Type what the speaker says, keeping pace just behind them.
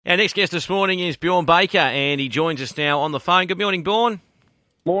Our next guest this morning is Bjorn Baker, and he joins us now on the phone. Good morning, Bjorn.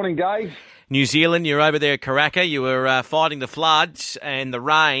 Morning, Dave. New Zealand, you're over there at Karaka. You were fighting the floods and the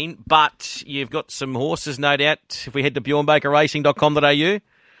rain, but you've got some horses, no doubt, if we head to bjornbakerracing.com.au.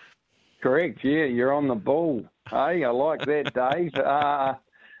 Correct, yeah, you're on the ball. Hey, I like that, Dave.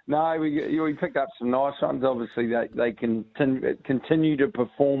 No, we picked up some nice ones. Obviously, they continue to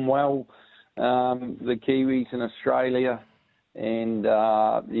perform well, the Kiwis in Australia. And,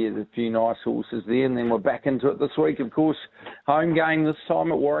 there's a few nice horses there. And then we're back into it this week, of course. Home game this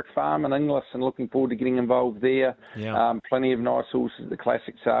time at Warwick Farm in Inglis, and looking forward to getting involved there. Yeah. Plenty of nice horses at the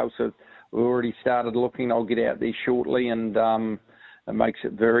Classic Sale, so we've already started looking. I'll get out there shortly, and it makes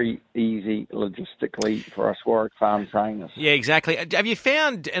it very easy logistically for us Warwick Farm trainers. Yeah, exactly. Have you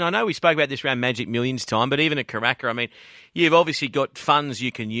found, and I know we spoke about this around Magic Millions time, but even at Karaka, I mean, you've obviously got funds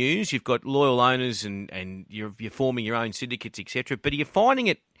you can use, you've got loyal owners, and you're forming your own syndicates, etc. But are you finding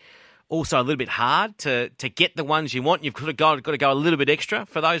it also a little bit hard to get the ones you want? You've got to go a little bit extra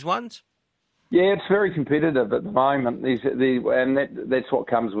for those ones? Yeah, it's very competitive at the moment. And that's what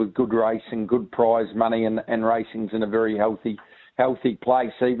comes with good racing, good prize money, and racing's in a very healthy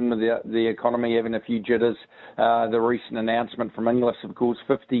place, even with the economy having a few jitters. The recent announcement from Inglis, of course,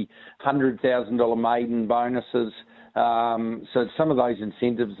 $100,000 maiden bonuses. So some of those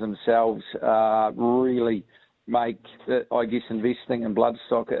incentives themselves really make, I guess, investing in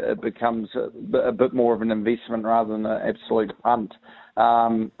bloodstock, it becomes a bit more of an investment rather than an absolute punt.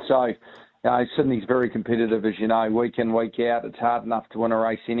 Sydney's very competitive, as you know, week in, week out. It's hard enough to win a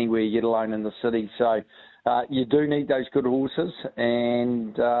race anywhere, let alone in the city. So you do need those good horses,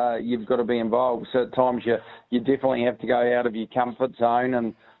 and you've got to be involved. So at times you definitely have to go out of your comfort zone,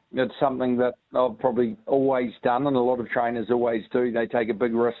 and it's something that I've probably always done, and a lot of trainers always do. They take a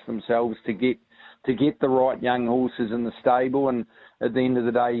big risk themselves to get the right young horses in the stable, and at the end of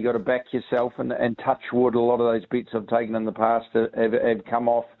the day, you've got to back yourself, and touch wood. A lot of those bets I've taken in the past have come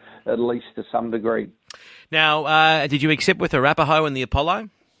off, at least to some degree. Now, did you accept with Arapaho and the Apollo?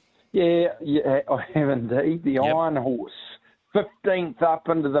 Yeah, I have indeed. The Iron Horse, 15th up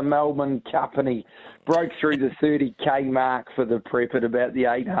into the Melbourne Cup, and he broke through the 30k mark for the prep at about the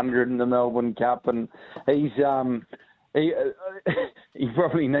 800 in the Melbourne Cup, and he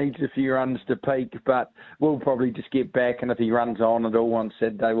probably needs a few runs to peak, but we'll probably just get back, and if he runs on at all on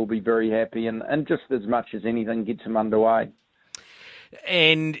Saturday, we'll be very happy, and just as much as anything gets him underway.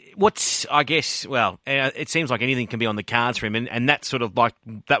 And it seems like anything can be on the cards for him, and that's sort of like,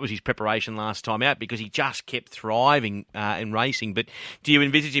 that was his preparation last time out, because he just kept thriving in racing. But do you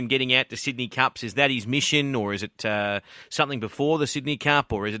envisage him getting out to Sydney Cups? Is that his mission, or is it something before the Sydney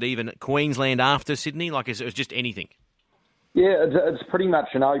Cup, or is it even Queensland after Sydney? Like, is it just anything? Yeah, it's pretty much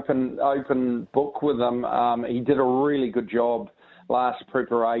an open book with him. He did a really good job last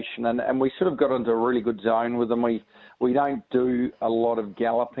preparation, and we sort of got into a really good zone with him. We don't do a lot of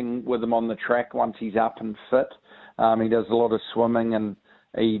galloping with him on the track once he's up and fit. He does a lot of swimming, and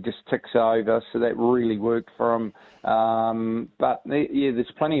he just ticks over, so that really worked for him. But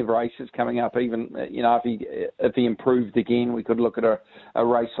there's plenty of races coming up. Even if he improved again, we could look at a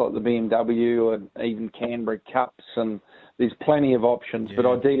race like the BMW or even Canberra Cups, and there's plenty of options. Yeah. But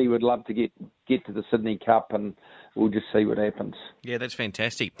ideally, we'd love to get to the Sydney Cup, and we'll just see what happens. Yeah, that's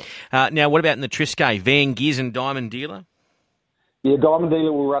fantastic. Now, what about in the Triscay? Van Giz and Diamond Dealer? Yeah, Diamond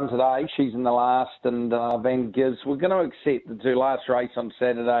Dealer will run today. She's in the last, and Van Giz, we're going to accept the last race on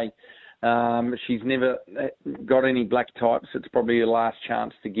Saturday. She's never got any black types. It's probably her last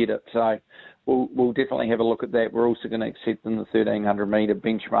chance to get it. So we'll definitely have a look at that. We're also going to accept in the 1,300 metre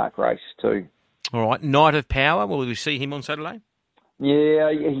benchmark race too. All right. Night of Power, will we see him on Saturday? Yeah,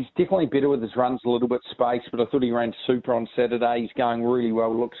 he's definitely better with his runs, a little bit space, but I thought he ran super on Saturday. He's going really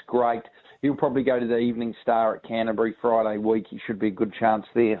well, looks great. He'll probably go to the Evening Star at Canterbury Friday week. He should be a good chance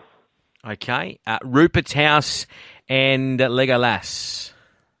there. Okay. Rupert's House and Legolas.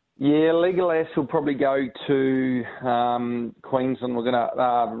 Yeah, Legolas will probably go to Queensland. We're going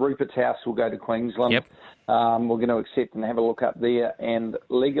to Rupert's House will go to Queensland. Yep. We're going to accept and have a look up there, and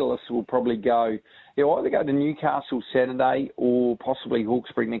Legolas will probably go. He'll either go to Newcastle Saturday or possibly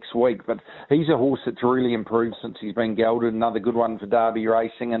Hawkesbury next week. But he's a horse that's really improved since he's been gelded. Another good one for Derby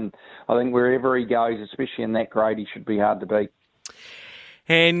Racing, and I think wherever he goes, especially in that grade, he should be hard to beat.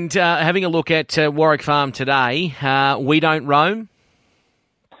 And having a look at Warwick Farm today, We Don't Roam.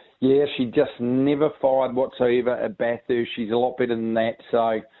 Yeah, she just never fired whatsoever at Bathurst. She's a lot better than that.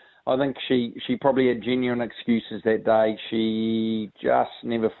 So I think she probably had genuine excuses that day. She just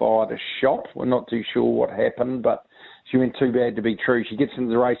never fired a shot. We're not too sure what happened, but she went too bad to be true. She gets into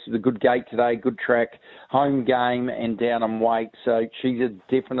the race with a good gate today, good track, home game and down on weight. So she's a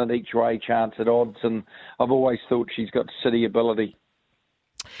definite each way chance at odds, and I've always thought she's got city ability.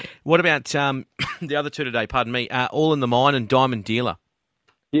 What about the other two today, pardon me, All in the Mind and Diamond Dealer?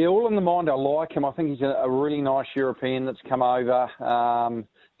 Yeah, All in the Mind, I like him. I think he's a really nice European that's come over.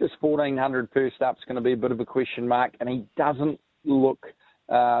 This 1,400 first up's going to be a bit of a question mark, and he doesn't look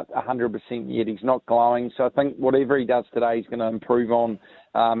 100% yet. He's not glowing. So I think whatever he does today, he's going to improve on.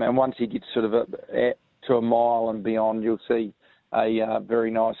 And once he gets sort of to a mile and beyond, you'll see a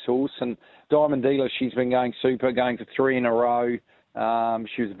very nice horse. And Diamond Dealer, she's been going super, going for 3 in a row.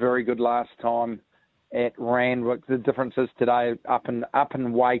 She was very good last time at Randwick. The difference is today up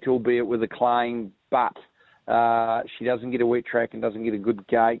in weight, albeit with a claim, but she doesn't get a wet track and doesn't get a good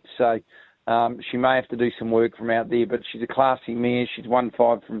gate. So she may have to do some work from out there, but she's a classy mare. She's won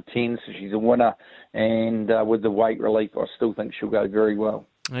 5 from 10, so she's a winner. And with the weight relief, I still think she'll go very well.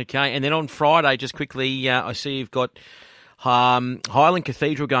 Okay, and then on Friday, just quickly, I see you've got Highland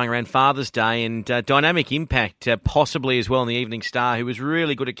Cathedral going around Father's Day, and Dynamic Impact possibly as well in the Evening Star, who was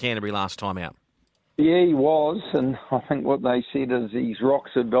really good at Canterbury last time out. Yeah, he was, and I think what they said is he's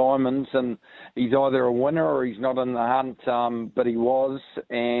rocks are diamonds, and he's either a winner or he's not in the hunt, but he was,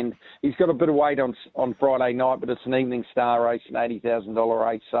 and he's got a bit of weight on Friday night, but it's an Evening Star race, an $80,000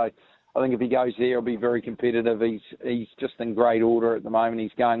 race, so I think if he goes there, he'll be very competitive. He's just in great order at the moment. He's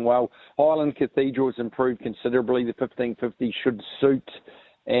going well. Highland Cathedral has improved considerably. The 1550 should suit.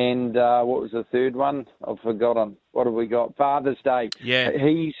 And what was the third one? I've forgotten. What have we got? Father's Day. Yeah.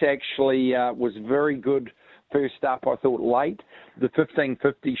 He's actually was very good first up, I thought, late. The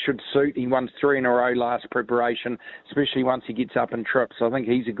 1550 should suit. He won 3 in a row last preparation, especially once he gets up and trips. So I think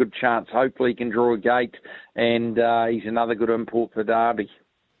he's a good chance. Hopefully he can draw a gate, and he's another good import for Derby.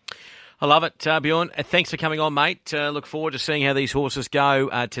 I love it, Bjorn. Thanks for coming on, mate. Look forward to seeing how these horses go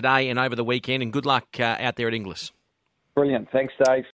today and over the weekend, and good luck out there at Inglis. Brilliant. Thanks, Dave.